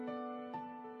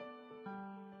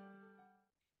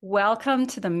Welcome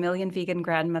to the Million Vegan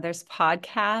Grandmothers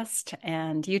podcast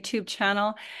and YouTube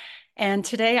channel. And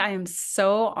today I am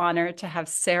so honored to have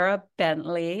Sarah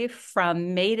Bentley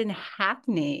from Made in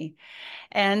Hackney.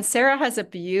 And Sarah has a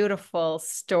beautiful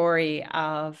story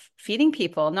of feeding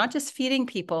people, not just feeding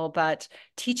people, but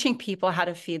teaching people how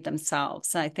to feed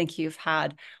themselves. And I think you've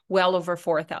had well over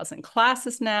 4,000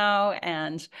 classes now,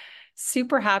 and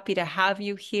super happy to have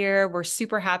you here. We're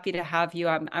super happy to have you.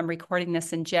 I'm recording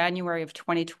this in January of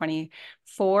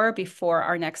 2024 before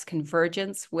our next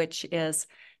convergence, which is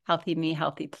Healthy Me,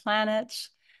 Healthy Planet.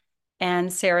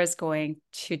 And Sarah's going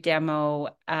to demo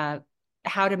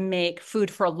how to make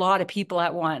food for a lot of people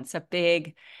at once, a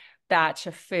big batch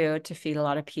of food to feed a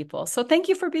lot of people. So thank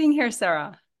you for being here,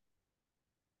 Sarah.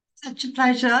 Such a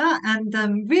pleasure, and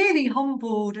really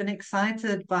humbled and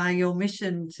excited by your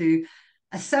mission to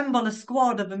assemble a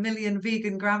squad of 1 million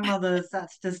vegan grandmothers.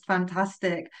 That's just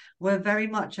fantastic. We're very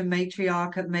much a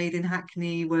matriarch at Made in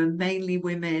Hackney. We're mainly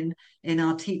women in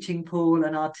our teaching pool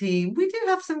and our team. We do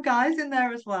have some guys in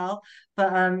there as well,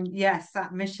 but yes,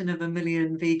 that mission of 1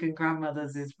 million vegan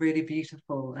grandmothers is really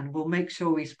beautiful, and we'll make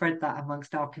sure we spread that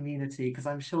amongst our community because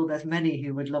I'm sure there's many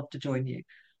who would love to join you.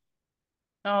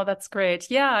 Oh, that's great.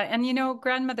 Yeah. And,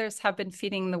 grandmothers have been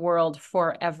feeding the world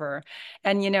forever.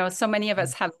 And, so many of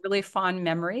us have really fond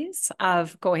memories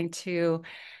of going to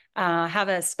have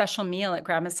a special meal at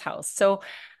grandma's house. So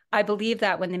I believe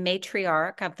that when the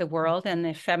matriarch of the world and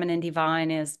the feminine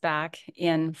divine is back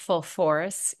in full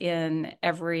force in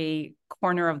every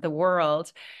corner of the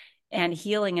world, and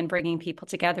healing and bringing people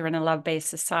together in a love-based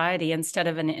society instead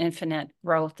of an infinite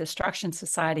growth destruction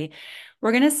society,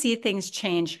 we're going to see things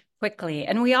change quickly.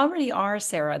 And we already are,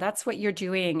 Sarah. That's what you're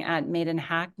doing at Made in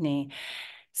Hackney.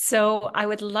 So I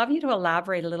would love you to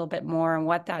elaborate a little bit more on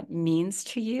what that means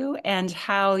to you and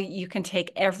how you can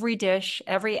take every dish,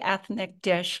 every ethnic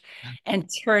dish, and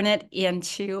turn it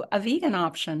into a vegan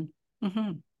option.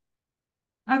 Mhm.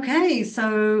 Okay,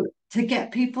 so to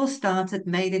get people started,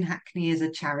 Made in Hackney is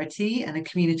a charity and a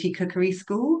community cookery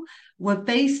school. We're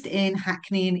based in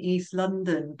Hackney in East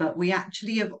London, but we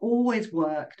actually have always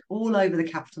worked all over the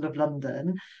capital of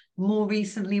London. More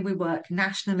recently, we work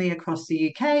nationally across the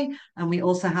UK, and we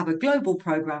also have a global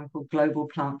program called Global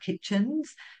Plant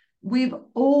Kitchens. We've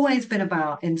always been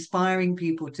about inspiring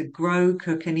people to grow,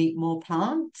 cook, and eat more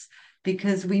plants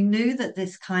because we knew that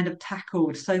this kind of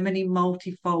tackled so many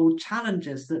multifold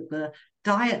challenges, that the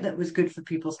diet that was good for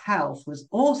people's health was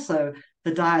also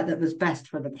the diet that was best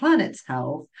for the planet's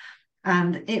health.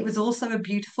 And it was also a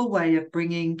beautiful way of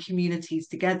bringing communities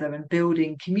together and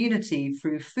building community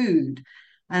through food.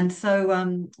 And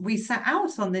so we set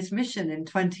out on this mission in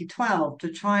 2012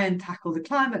 to try and tackle the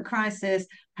climate crisis,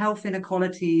 health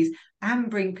inequalities, and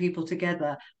bring people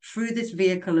together through this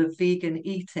vehicle of vegan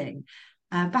eating.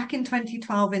 Back in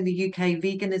 2012 in the UK,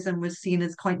 veganism was seen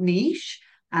as quite niche.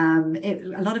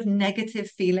 A lot of negative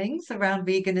feelings around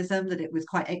veganism, that it was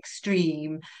quite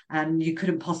extreme and you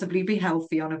couldn't possibly be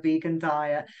healthy on a vegan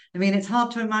diet. I mean, it's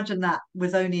hard to imagine that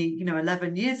was only,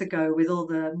 11 years ago with all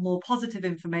the more positive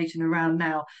information around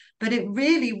now. But it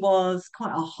really was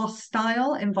quite a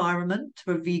hostile environment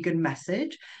to a vegan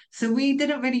message. So we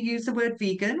didn't really use the word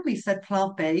vegan. We said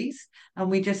plant-based,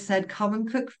 and we just said come and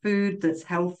cook food that's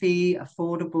healthy,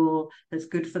 affordable, that's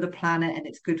good for the planet, and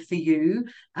it's good for you.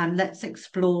 And let's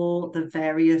explore the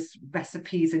various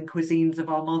recipes and cuisines of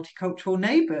our multicultural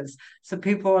neighbors. So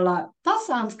people are like, that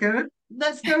sounds good.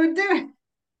 Let's go and do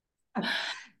it.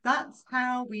 That's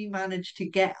how we managed to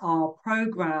get our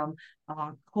program,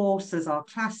 our courses, our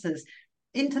classes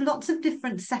into lots of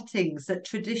different settings that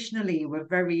traditionally were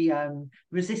very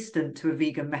resistant to a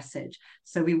vegan message.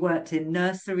 So we worked in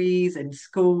nurseries, in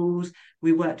schools,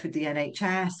 we worked with the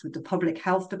NHS, with the Public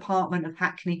Health Department of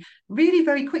Hackney, really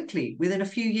very quickly within a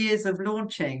few years of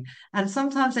launching. And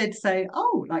sometimes they'd say,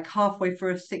 oh, like halfway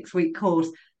through a 6-week course,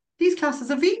 these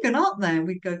classes are vegan, aren't they? And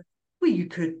we'd go, well, you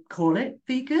could call it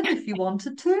vegan if you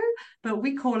wanted to, but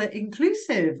we call it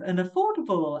inclusive and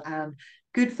affordable and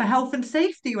good for health and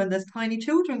safety when there's tiny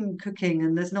children cooking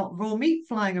and there's not raw meat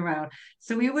flying around.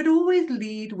 So we would always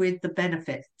lead with the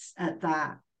benefits at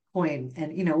that point,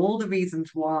 and all the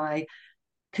reasons why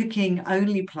cooking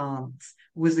only plants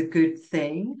was a good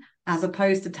thing, as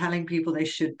opposed to telling people they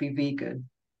should be vegan.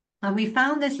 And we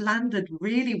found this landed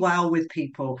really well with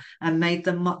people and made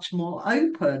them much more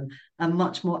open and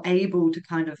much more able to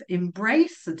kind of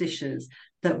embrace the dishes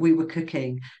that we were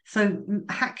cooking. So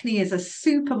Hackney is a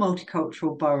super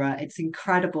multicultural borough. It's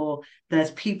incredible.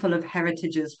 There's people of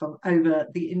heritages from over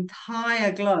the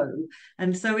entire globe.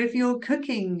 And so if you're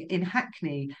cooking in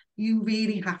Hackney, you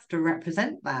really have to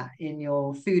represent that in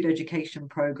your food education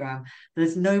program.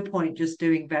 There's no point just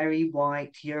doing very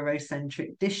white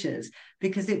Eurocentric dishes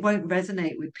because it won't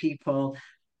resonate with people.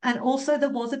 And also,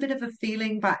 there was a bit of a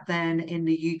feeling back then in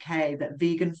the UK that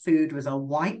vegan food was a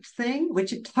white thing,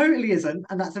 which it totally isn't.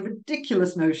 And that's a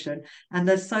ridiculous notion. And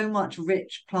there's so much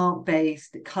rich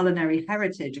plant-based culinary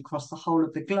heritage across the whole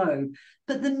of the globe.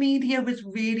 But the media was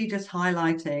really just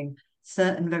highlighting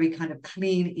certain very kind of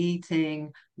clean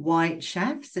eating white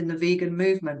chefs in the vegan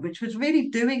movement, which was really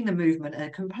doing the movement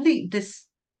a complete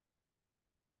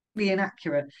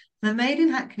inaccurate. The Made in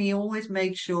Hackney always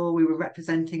made sure we were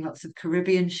representing lots of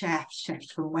Caribbean chefs,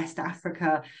 chefs from West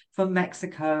Africa, from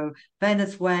Mexico,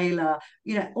 Venezuela,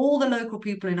 all the local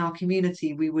people in our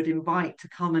community we would invite to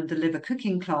come and deliver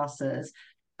cooking classes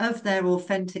of their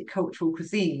authentic cultural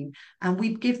cuisine. And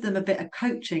we'd give them a bit of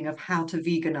coaching of how to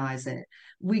veganize it.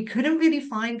 We couldn't really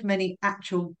find many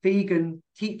actual vegan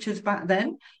teachers back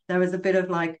then. There was a bit of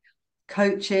like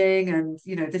coaching and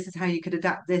this is how you could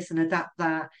adapt this and adapt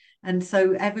that, and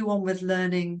so everyone was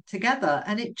learning together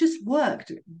and it just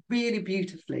worked really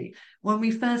beautifully. When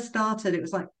we first started, it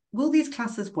was like, will these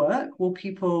classes work? Will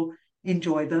people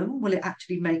enjoy them? Will it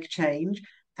actually make change?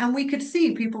 And we could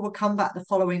see people would come back the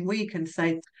following week and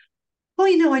say,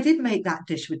 oh, I did make that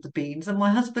dish with the beans and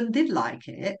my husband did like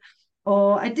it.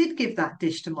 Or I did give that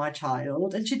dish to my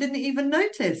child and she didn't even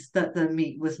notice that the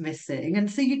meat was missing. And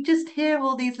so you just hear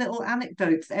all these little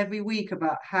anecdotes every week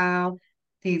about how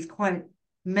these quite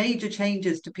major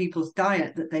changes to people's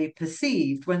diet that they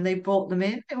perceived when they brought them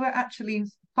in, they were actually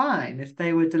fine if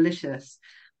they were delicious.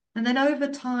 And then over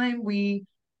time, we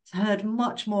heard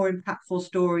much more impactful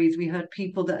stories. We heard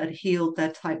people that had healed their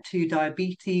type 2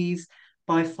 diabetes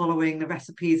by following the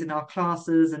recipes in our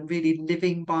classes and really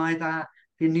living by that,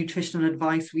 the nutritional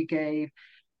advice we gave.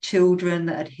 Children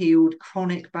that had healed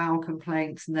chronic bowel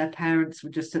complaints, and their parents were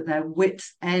just at their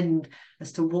wits' end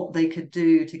as to what they could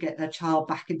do to get their child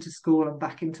back into school and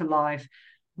back into life.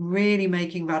 Really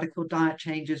making radical diet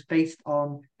changes based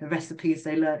on the recipes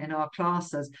they learned in our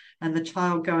classes, and the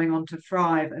child going on to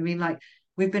thrive. I mean, like,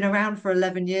 we've been around for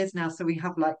 11 years now, so we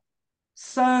have like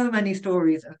so many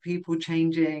stories of people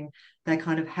changing their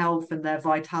kind of health and their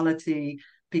vitality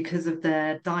because of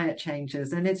their diet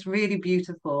changes. And it's really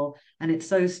beautiful. And it's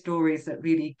those stories that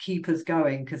really keep us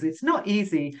going because it's not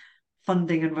easy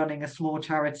funding and running a small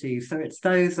charity. So it's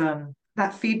those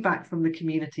that feedback from the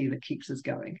community that keeps us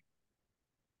going.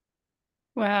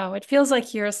 Wow, it feels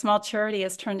like your small charity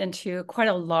has turned into quite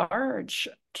a large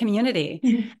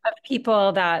community of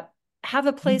people that have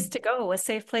a place to go, a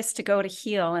safe place to go to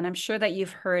heal. And I'm sure that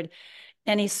you've heard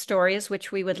any stories,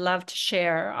 which we would love to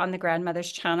share on the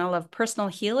Grandmother's channel, of personal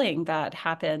healing that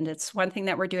happened. It's one thing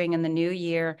that we're doing in the new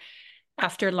year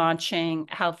after launching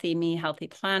Healthy Me, Healthy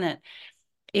Planet,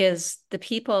 is the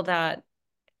people that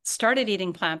started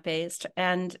eating plant-based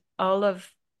and all of,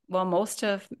 well, most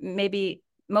of, maybe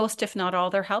most, if not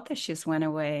all, their health issues went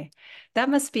away. That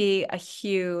must be a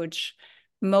huge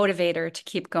motivator to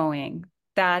keep going.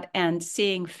 That and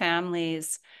seeing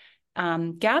families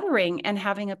gathering and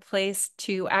having a place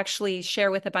to actually share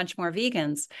with a bunch more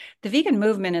vegans. The vegan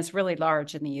movement is really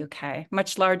large in the UK,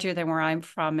 much larger than where I'm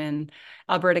from in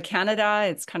Alberta, Canada.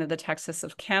 It's kind of the Texas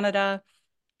of Canada.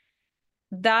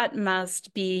 That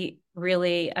must be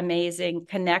really amazing,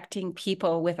 connecting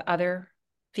people with other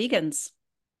vegans.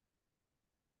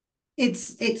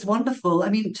 It's wonderful. I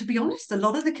mean, to be honest, a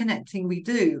lot of the connecting we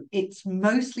do, it's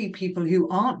mostly people who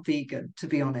aren't vegan, to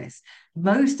be honest.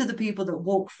 Most of the people that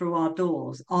walk through our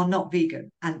doors are not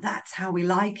vegan. And that's how we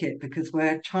like it because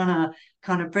we're trying to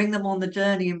kind of bring them on the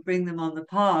journey and bring them on the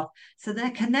path. So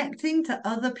they're connecting to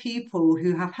other people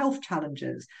who have health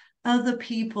challenges, other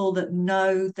people that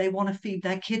know they want to feed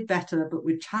their kid better, but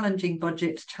with challenging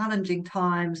budgets, challenging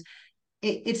times.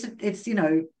 It's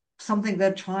something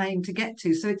they're trying to get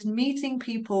to. So it's meeting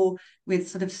people with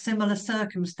sort of similar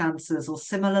circumstances or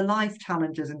similar life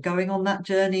challenges and going on that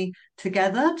journey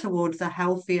together towards a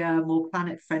healthier, more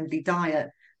planet-friendly diet.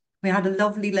 We had a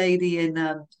lovely lady in,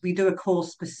 we do a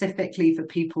course specifically for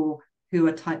people who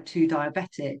are type 2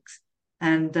 diabetics.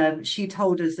 And she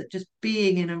told us that just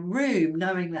being in a room,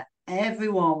 knowing that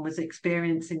everyone was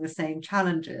experiencing the same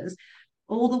challenges,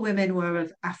 all the women were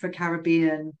of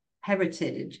Afro-Caribbean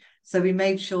heritage. So we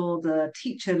made sure the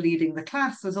teacher leading the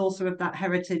class was also of that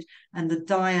heritage, and the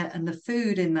diet and the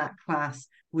food in that class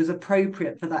was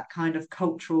appropriate for that kind of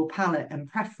cultural palette and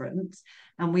preference.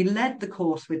 And we led the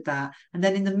course with that. And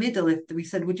then in the middle, if we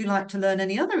said, would you like to learn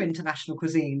any other international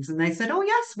cuisines? And they said, oh,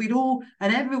 yes, we'd all,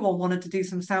 and everyone wanted to do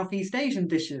some Southeast Asian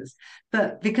dishes.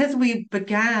 But because we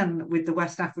began with the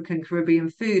West African Caribbean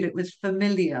food, it was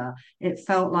familiar. It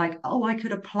felt like, oh, I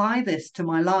could apply this to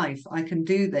my life. I can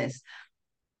do this.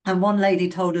 And one lady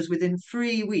told us within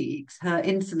 3 weeks, her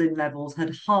insulin levels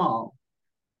had halved.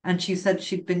 And she said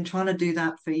she'd been trying to do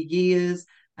that for years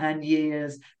and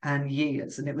years and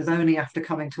years. And it was only after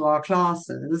coming to our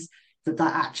classes that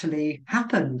that actually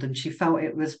happened and she felt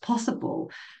it was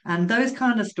possible. And those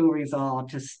kind of stories are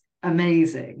just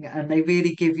amazing. And they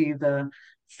really give you the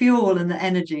fuel and the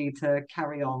energy to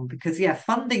carry on because, yeah,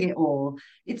 funding it all,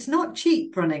 it's not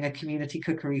cheap running a community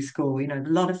cookery school. You know, a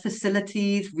lot of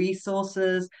facilities,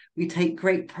 resources. We take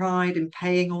great pride in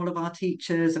paying all of our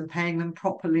teachers and paying them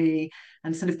properly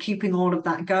and sort of keeping all of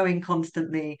that going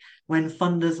constantly when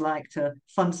funders like to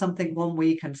fund something one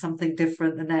week and something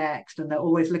different the next, and they're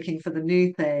always looking for the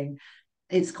new thing.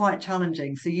 It's quite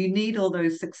challenging. So you need all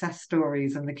those success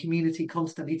stories and the community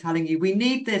constantly telling you, we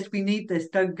need this,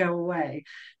 don't go away,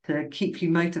 to keep you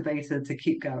motivated to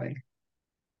keep going.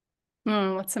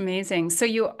 That's amazing. So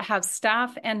you have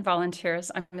staff and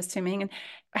volunteers, I'm assuming. And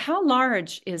how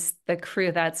large is the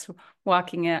crew that's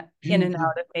walking in and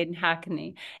out of Maiden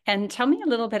Hackney? And tell me a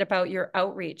little bit about your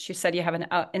outreach. You said you have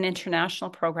an international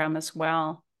program as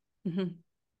well. Mhm.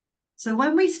 So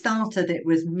when we started, it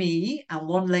was me and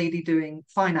one lady doing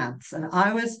finance, and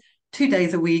I was 2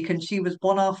 days a week, and she was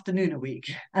one afternoon a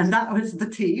week, and that was the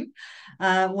team.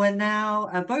 We're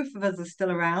now both of us are still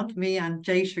around. Me and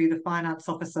Jayshree, the finance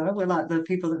officer, we're like the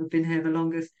people that have been here the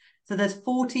longest. So there's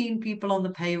 14 people on the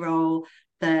payroll.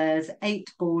 There's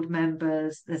 8 board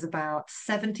members. There's about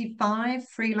 75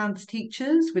 freelance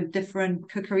teachers with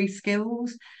different cookery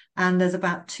skills, and there's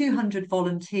about 200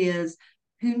 volunteers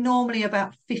who normally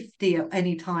about 50 at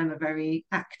any time are very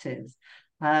active.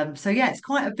 So yeah, it's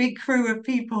quite a big crew of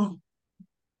people.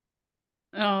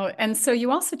 Oh, and so you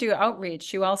also do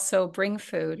outreach. You also bring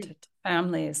food to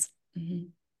families. Mhm.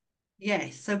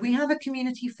 Yes, so we have a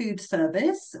community food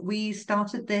service. We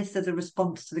started this as a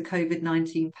response to the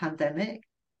COVID-19 pandemic.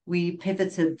 We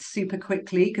pivoted super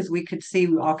quickly because we could see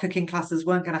our cooking classes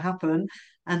weren't going to happen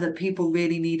and that people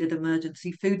really needed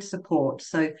emergency food support.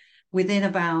 So within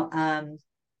about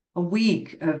a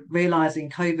week of realizing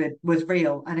COVID was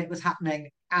real and it was happening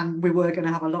and we were going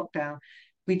to have a lockdown,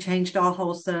 we changed our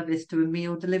whole service to a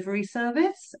meal delivery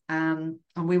service. And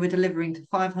we were delivering to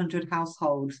 500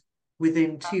 households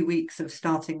within 2 weeks of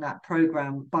starting that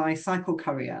program by cycle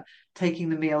courier, taking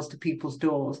the meals to people's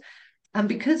doors. And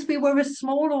because we were a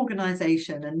small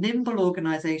organization, a nimble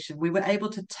organization, we were able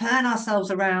to turn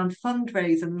ourselves around,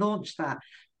 fundraise, and launch that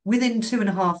within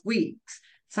 2.5 weeks.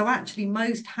 So, actually,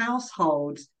 most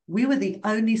households, we were the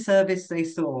only service they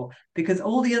saw because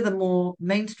all the other more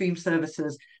mainstream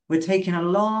services were taking a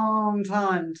long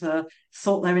time to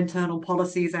sort their internal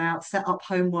policies out, set up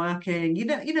home working.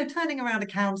 Turning around a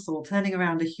council, turning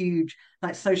around a huge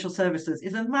like social services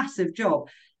is a massive job.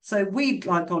 So we'd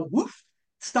like gone woof,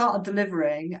 started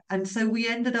delivering. And so we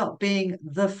ended up being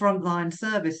the frontline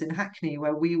service in Hackney,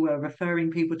 where we were referring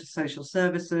people to social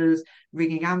services,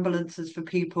 ringing ambulances for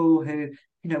people who,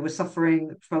 were suffering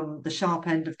from the sharp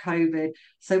end of COVID.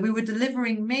 So we were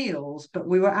delivering meals, but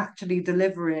we were actually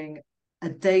delivering a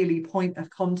daily point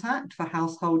of contact for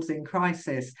households in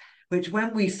crisis, which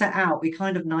when we set out, we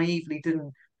kind of naively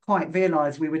didn't quite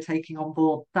realize we were taking on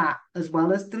board that as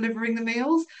well as delivering the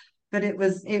meals. But it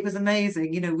was amazing.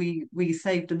 We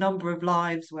saved a number of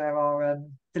lives where our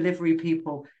delivery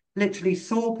people literally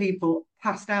saw people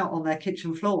passed out on their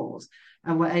kitchen floors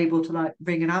and were able to like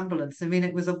ring an ambulance. I mean,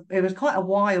 it was quite a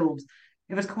wild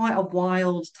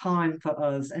time for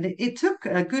us. And it took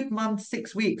a good month,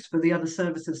 6 weeks for the other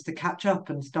services to catch up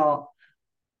and start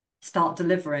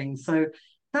delivering. So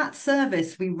that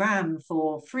service we ran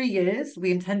for 3 years. We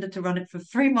intended to run it for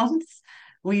 3 months.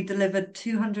 We delivered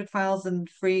 200,000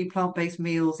 free plant-based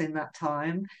meals in that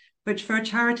time, which for a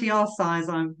charity our size,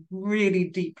 I'm really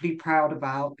deeply proud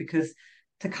about because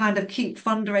to kind of keep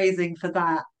fundraising for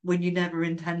that when you never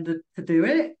intended to do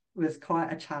it was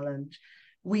quite a challenge.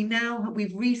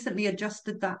 We've recently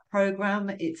adjusted that program.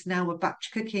 It's now a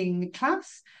batch cooking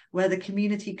class where the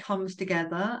community comes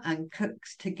together and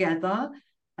cooks together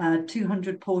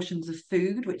 200 portions of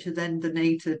food, which are then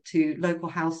donated to local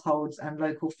households and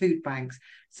local food banks.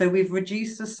 So we've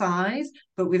reduced the size,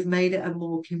 but we've made it a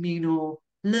more communal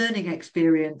learning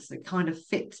experience that kind of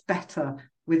fits better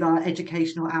with our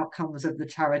educational outcomes of the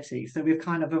charity. So we've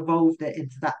kind of evolved it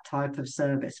into that type of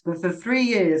service. But for 3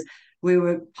 years, we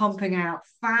were pumping out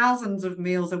thousands of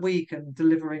meals a week and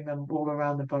delivering them all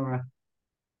around the borough.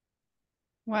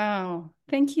 Wow.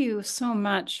 Thank you so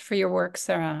much for your work,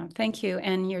 Sarah. Thank you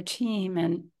and your team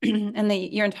and and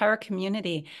your entire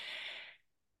community.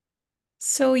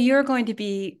 So you're going to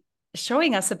be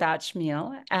showing us a batch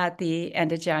meal at the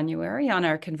end of January on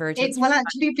our It Convergence. will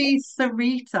actually be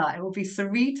Sarita. It will be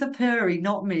Sarita Puri,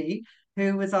 not me,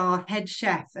 who was our head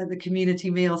chef at the community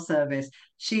meal service.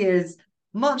 She is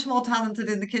much more talented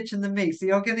in the kitchen than me, so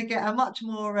you're going to get a much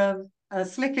more a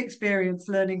slick experience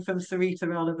learning from Sarita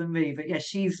rather than me. But yeah,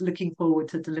 she's looking forward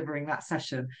to delivering that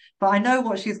session. But I know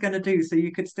what she's going to do, so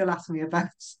you could still ask me about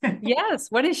it. Yes.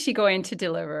 What is she going to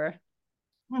deliver?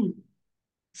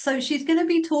 So she's going to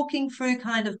be talking through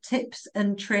kind of tips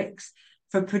and tricks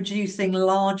for producing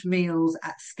large meals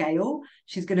at scale.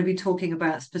 She's going to be talking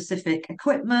about specific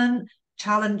equipment,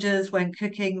 challenges when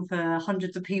cooking for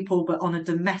hundreds of people, but on a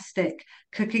domestic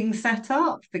cooking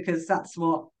setup, because that's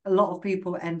what a lot of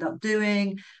people end up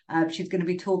doing. She's going to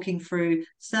be talking through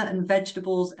certain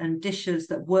vegetables and dishes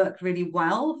that work really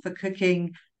well for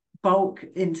cooking bulk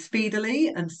in speedily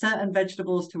and certain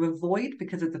vegetables to avoid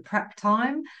because of the prep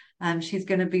time. She's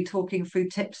going to be talking through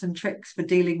tips and tricks for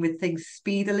dealing with things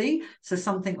speedily. So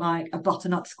something like a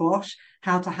butternut squash,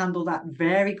 how to handle that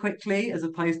very quickly as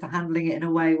opposed to handling it in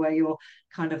a way where you're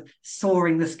kind of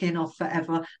sawing the skin off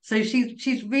forever. So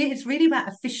it's really about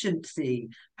efficiency,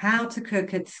 how to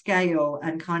cook at scale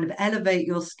and kind of elevate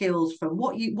your skills from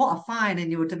what are fine in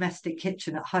your domestic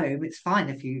kitchen at home. It's fine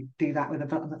if you do that with a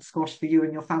butternut squash for you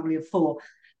and your family of four.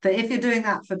 But if you're doing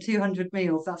that for 200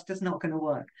 meals, that's just not going to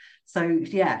work. So,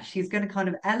 yeah, she's going to kind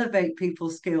of elevate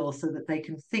people's skills so that they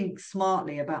can think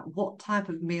smartly about what type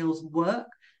of meals work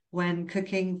when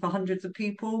cooking for hundreds of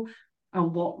people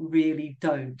and what really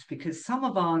don't. Because some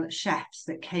of our chefs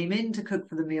that came in to cook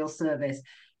for the meal service,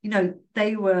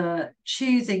 they were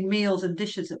choosing meals and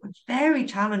dishes that were very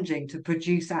challenging to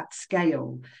produce at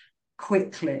scale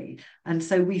quickly. And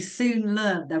so we soon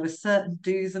learned there were certain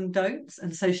do's and don'ts.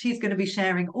 And so she's going to be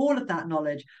sharing all of that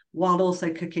knowledge while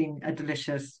also cooking a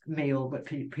delicious meal that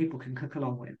people can cook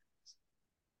along with.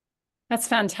 That's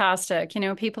fantastic.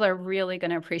 People are really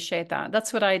going to appreciate that.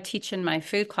 That's what I teach in my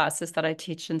food classes that I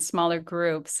teach in smaller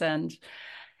groups. And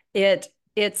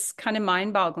it's kind of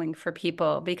mind-boggling for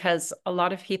people because a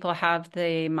lot of people have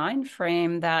the mind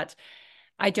frame that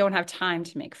I don't have time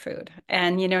to make food.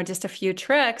 And, just a few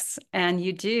tricks and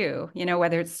you do,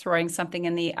 whether it's throwing something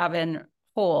in the oven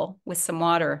whole with some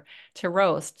water to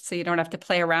roast so you don't have to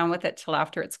play around with it till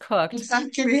after it's cooked.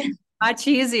 Exactly. Much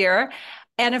easier.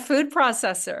 And a food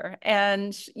processor.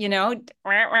 And,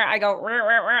 I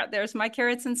go, there's my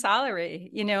carrots and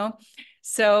celery.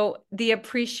 So the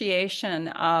appreciation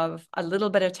of a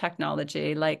little bit of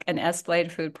technology, like an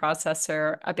S-Blade food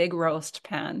processor, a big roast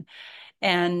pan,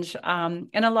 and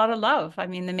a lot of love. I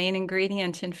mean, the main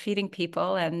ingredient in feeding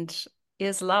people and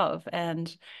is love.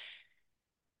 And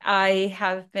I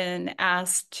have been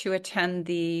asked to attend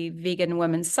the Vegan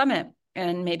Women's Summit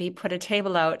and maybe put a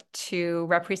table out to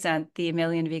represent the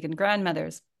Million Vegan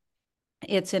Grandmothers.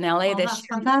 It's in LA Oh, this that's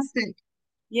year. fantastic.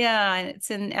 Yeah, and it's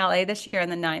in LA this year on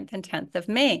the 9th and 10th of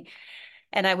May.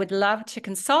 And I would love to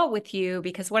consult with you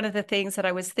because one of the things that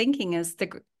I was thinking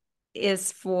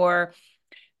is for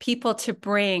people to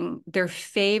bring their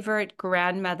favorite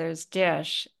grandmother's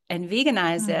dish and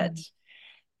veganize it. Hmm.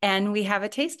 And we have a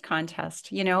taste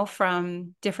contest,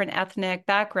 from different ethnic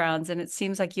backgrounds. And it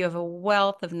seems like you have a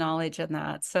wealth of knowledge in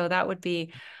that. So that would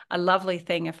be a lovely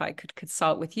thing if I could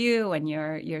consult with you and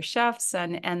your chefs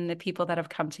and the people that have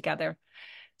come together.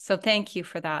 So thank you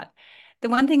for that. The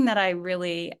one thing that I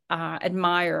really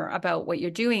admire about what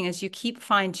you're doing is you keep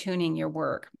fine-tuning your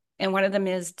work. And one of them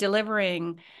is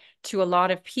delivering to a lot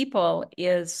of people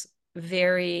is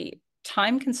very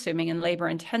time consuming and labor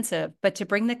intensive, but to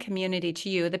bring the community to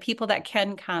you, the people that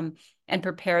can come and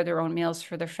prepare their own meals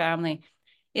for their family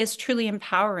is truly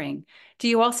empowering. Do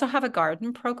you also have a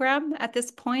garden program at this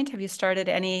point? Have you started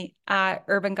any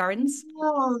urban gardens?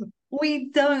 No, we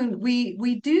don't.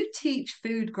 We do teach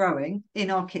food growing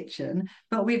in our kitchen,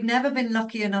 but we've never been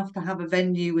lucky enough to have a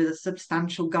venue with a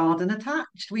substantial garden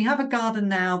attached. We have a garden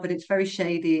now, but it's very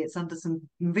shady. It's under some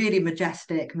really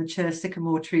majestic, mature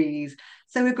sycamore trees.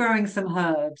 So we're growing some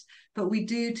herbs, but we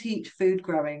do teach food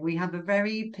growing. We have a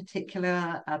very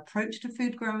particular approach to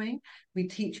food growing. We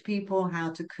teach people how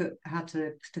to cook,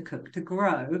 to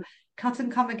grow, cut and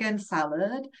come again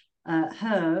salad,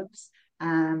 herbs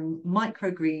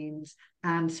microgreens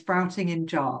and sprouting in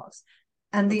jars.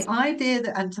 And the That's idea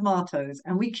that, and tomatoes,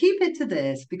 and we keep it to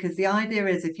this because the idea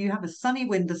is if you have a sunny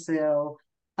windowsill,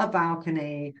 a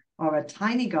balcony, or a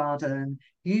tiny garden,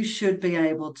 you should be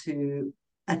able to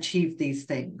achieve these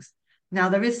things. Now,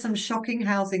 there is some shocking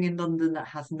housing in London that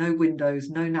has no windows,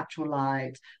 no natural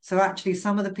light. So, actually,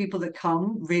 some of the people that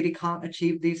come really can't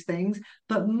achieve these things.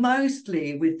 But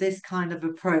mostly with this kind of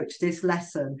approach, this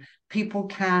lesson, people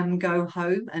can go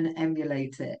home and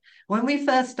emulate it. When we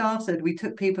first started, we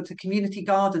took people to community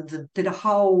gardens and did a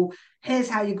whole here's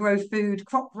how you grow food,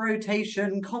 crop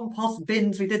rotation, compost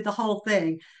bins. We did the whole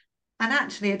thing. And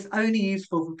actually, it's only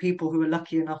useful for people who are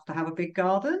lucky enough to have a big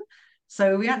garden.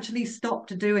 So we actually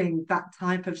stopped doing that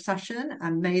type of session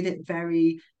and made it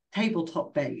very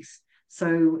tabletop based.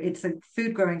 So it's a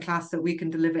food growing class that we can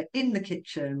deliver in the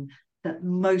kitchen that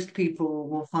most people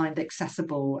will find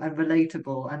accessible and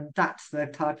relatable. And that's the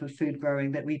type of food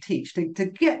growing that we teach to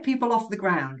get people off the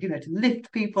ground, to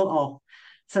lift people off.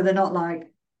 So they're not like,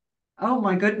 oh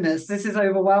my goodness, this is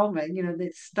overwhelming.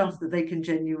 It's stuff that they can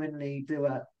genuinely do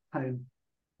at home.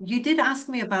 You did ask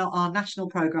me about our national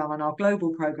program and our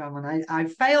global program, and I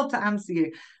failed to answer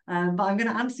you, but I'm going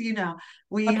to answer you now.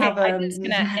 We okay. have I'm just going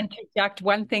to interject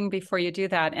one thing before you do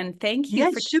that. And thank you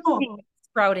yeah, for sure. teaching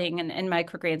sprouting and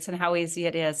microgreens and how easy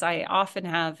it is. I often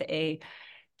have a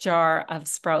jar of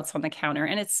sprouts on the counter.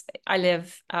 And I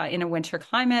live in a winter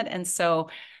climate. And so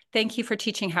thank you for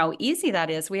teaching how easy that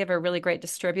is. We have a really great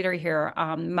distributor here,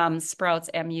 Mums Sprouts,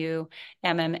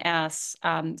 MUMMS,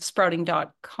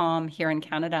 sprouting.com here in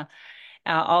Canada,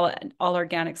 all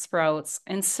organic sprouts.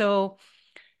 And so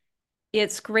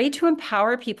it's great to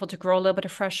empower people to grow a little bit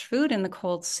of fresh food in the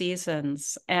cold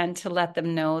seasons and to let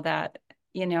them know that,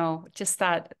 just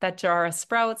that jar of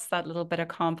sprouts, that little bit of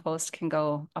compost can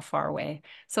go a far way.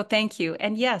 So thank you.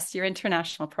 And yes, your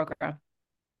international program.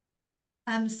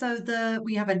 So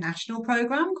we have a national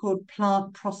program called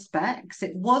Plant Prospects.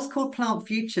 It was called Plant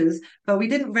Futures, but we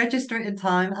didn't register it in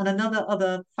time, and another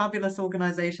other fabulous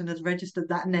organization has registered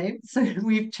that name. So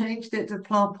we've changed it to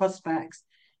Plant Prospects.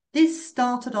 This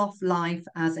started off life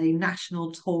as a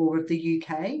national tour of the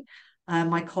UK.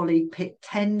 My colleague picked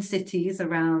 10 cities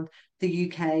around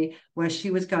the UK where she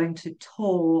was going to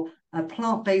tour a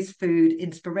plant-based food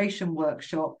inspiration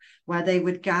workshop where they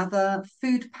would gather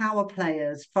food power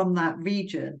players from that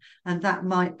region. And that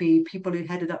might be people who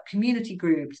headed up community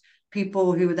groups,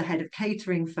 people who were the head of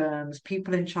catering firms,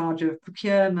 people in charge of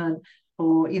procurement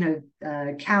for,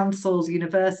 councils,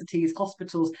 universities,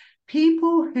 hospitals,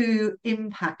 people who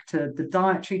impacted the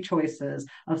dietary choices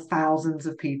of thousands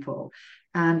of people.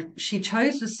 And she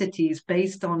chose the cities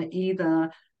based on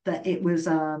either that it was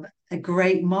a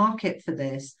great market for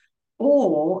this,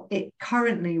 or it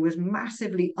currently was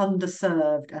massively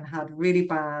underserved and had really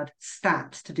bad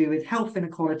stats to do with health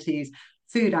inequalities,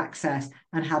 food access,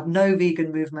 and had no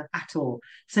vegan movement at all.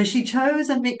 So she chose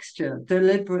a mixture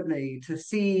deliberately to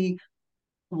see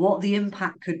what the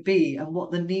impact could be and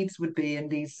what the needs would be in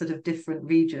these sort of different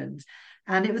regions.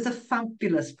 And it was a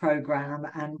fabulous program.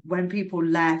 And when people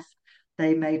left,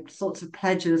 they made sorts of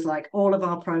pledges like all of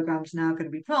our programs now going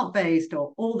to be plant-based,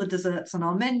 or all the desserts on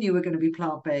our menu are going to be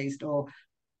plant-based, or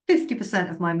 50%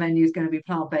 of my menu is going to be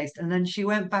plant-based. And then she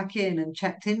went back in and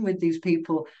checked in with these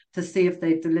people to see if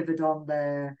they delivered on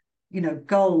their,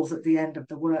 goals at the end of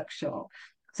the workshop.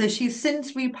 So she's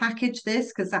since repackaged this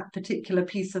because that particular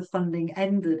piece of funding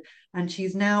ended, and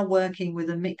she's now working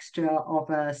with a mixture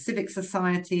of civic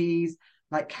societies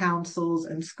like councils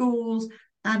and schools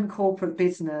and corporate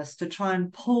business to try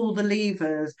and pull the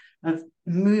levers of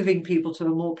moving people to a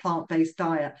more plant-based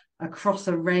diet across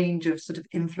a range of sort of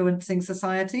influencing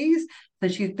societies. So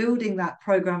she's building that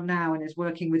program now and is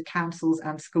working with councils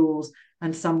and schools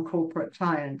and some corporate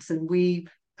clients. And we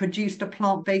produced a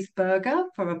plant-based burger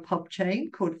for a pub chain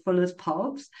called Fuller's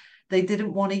Pubs. They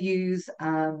didn't want to use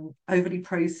overly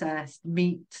processed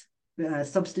meat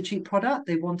substitute product.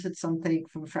 They wanted something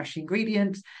from fresh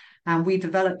ingredients. And we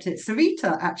developed it.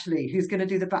 Sarita, actually, who's going to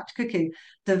do the batch cooking,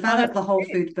 Oh, developed that's the whole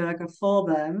great. food burger for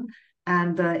them.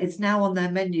 And it's now on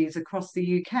their menus across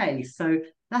the UK. So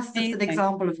that's just an Amazing.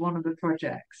 example of one of the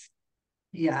projects.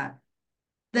 Yeah.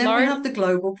 Then we Large, have the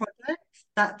global project.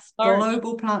 That's large.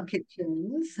 Global Plant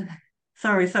Kitchens.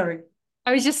 Sorry.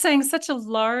 I was just saying such a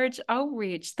large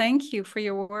outreach. Thank you for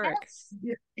your work.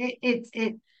 Yes,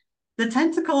 it the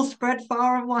tentacles spread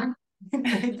far and wide.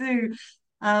 They do.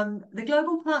 The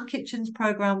Global Plant Kitchens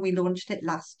program, we launched it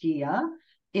last year.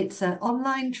 It's an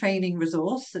online training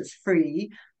resource that's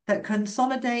free that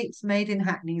consolidates Made in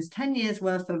Hackney's 10 years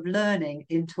worth of learning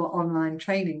into an online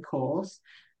training course.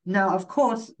 Now, of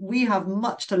course, we have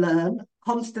much to learn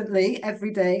constantly,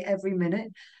 every day, every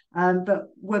minute. But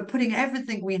we're putting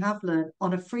everything we have learned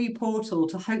on a free portal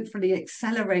to hopefully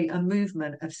accelerate a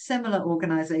movement of similar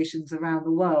organizations around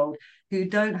the world who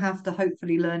don't have to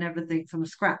hopefully learn everything from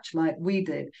scratch like we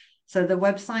did. So the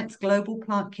website's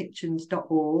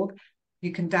globalplantkitchens.org.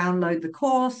 You can download the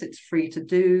course, it's free to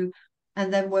do.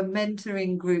 And then we're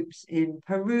mentoring groups in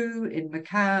Peru, in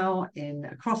Macau, in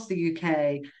across the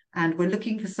UK, and we're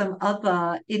looking for some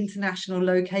other international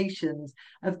locations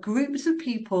of groups of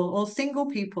people or single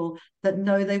people that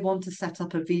know they want to set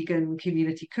up a vegan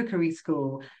community cookery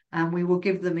school. And we will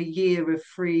give them a year of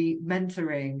free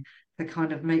mentoring to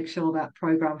kind of make sure that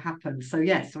program happens. So,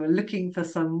 yes, we're looking for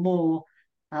some more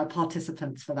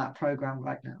participants for that program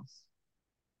right now.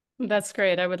 That's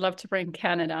great. I would love to bring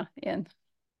Canada in.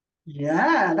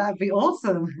 Yeah, that'd be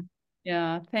awesome.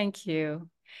 Yeah, thank you.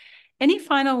 Any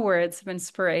final words of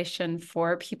inspiration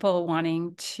for people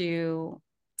wanting to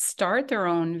start their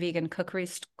own vegan cookery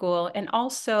school? And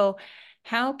also,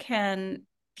 how can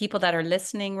people that are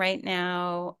listening right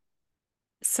now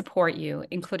support you,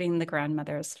 including the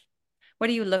grandmothers?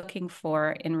 What are you looking for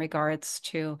in regards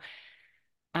to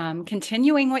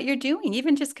continuing what you're doing,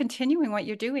 even just continuing what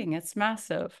you're doing? It's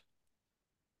massive.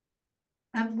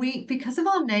 And we, because of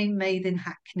our name Made in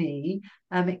Hackney,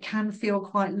 it can feel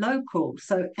quite local.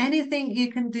 So anything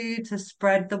you can do to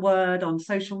spread the word on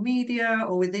social media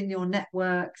or within your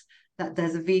networks that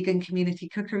there's a vegan community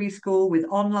cookery school with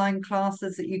online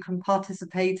classes that you can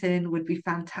participate in would be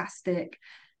fantastic.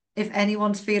 If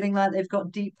anyone's feeling like they've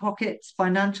got deep pockets,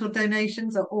 financial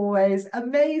donations are always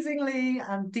amazingly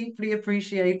and deeply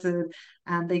appreciated,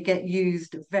 and they get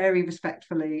used very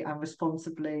respectfully and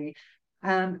responsibly.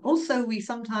 And also, we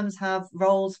sometimes have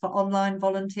roles for online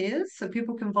volunteers, so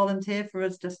people can volunteer for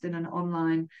us just in an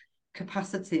online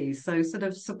capacity. So, sort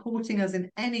of supporting us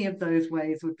in any of those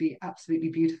ways would be absolutely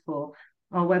beautiful.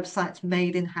 Our website's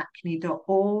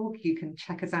madeinhackney.org. You can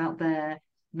check us out there,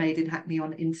 Made in Hackney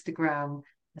on Instagram.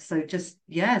 So just,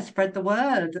 yeah, spread the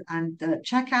word and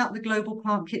check out the Global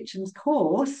Plant Kitchens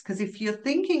course, because if you're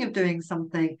thinking of doing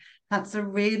something, that's a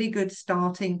really good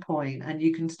starting point, and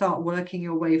you can start working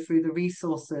your way through the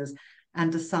resources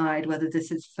and decide whether this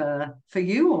is for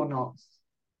you or not.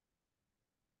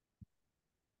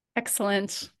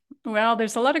 Excellent. Well,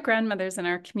 there's a lot of grandmothers in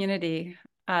our community.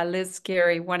 Liz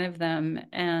Gary, one of them,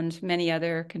 and many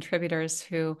other contributors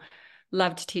who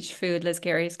love to teach food. Liz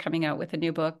Gary is coming out with a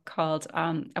new book called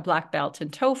A Black Belt in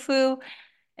Tofu,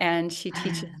 and she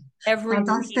teaches every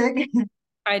Fantastic.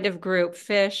 kind of group,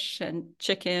 fish and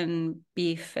chicken,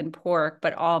 beef and pork,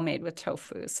 but all made with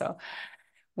tofu. So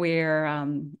we're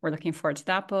looking forward to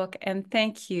that book. And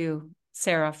thank you,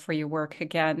 Sarah, for your work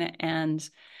again. And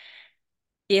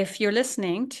if you're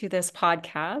listening to this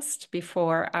podcast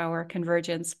before our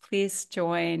convergence, please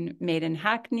join Made in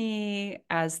Hackney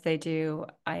as they do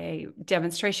a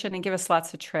demonstration and give us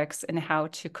lots of tricks in how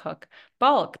to cook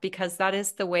bulk, because that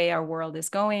is the way our world is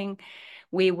going.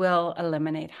 We will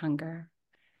eliminate hunger.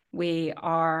 We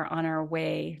are on our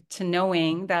way to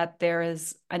knowing that there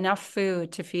is enough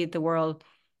food to feed the world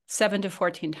 7 to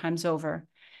 14 times over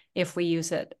if we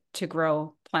use it to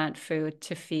grow plant food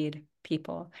to feed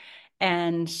people.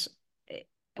 And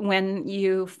when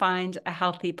you find a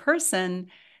healthy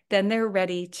person, then they're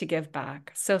ready to give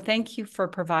back. So thank you for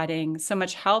providing so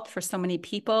much help for so many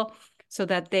people so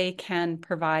that they can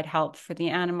provide help for the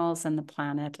animals and the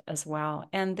planet as well,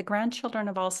 and the grandchildren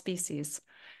of all species.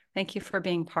 Thank you for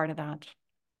being part of that.